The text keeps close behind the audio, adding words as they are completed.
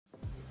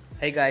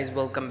Hey guys,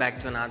 welcome back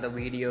to another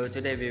video.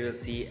 Today we will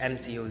see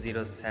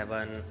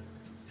MCO07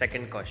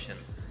 second question,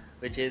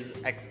 which is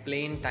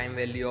explain time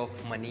value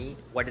of money,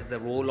 what is the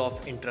role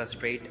of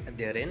interest rate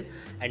therein,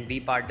 and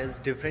B part is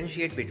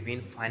differentiate between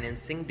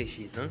financing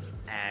decisions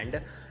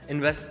and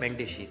investment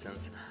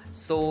decisions.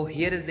 So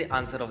here is the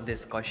answer of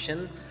this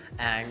question,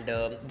 and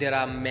there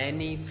are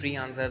many free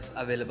answers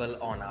available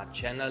on our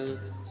channel,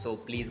 so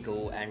please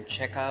go and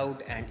check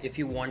out. And if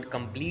you want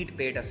complete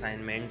paid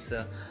assignments,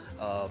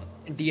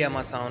 DM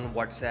us on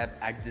WhatsApp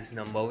at this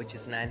number, which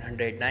is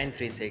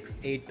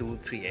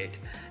 900-936-8238,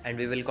 and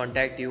we will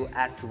contact you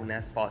as soon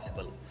as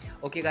possible.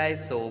 Okay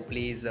guys, so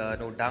please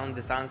note down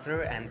this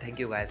answer, and thank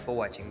you guys for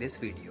watching this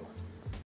video.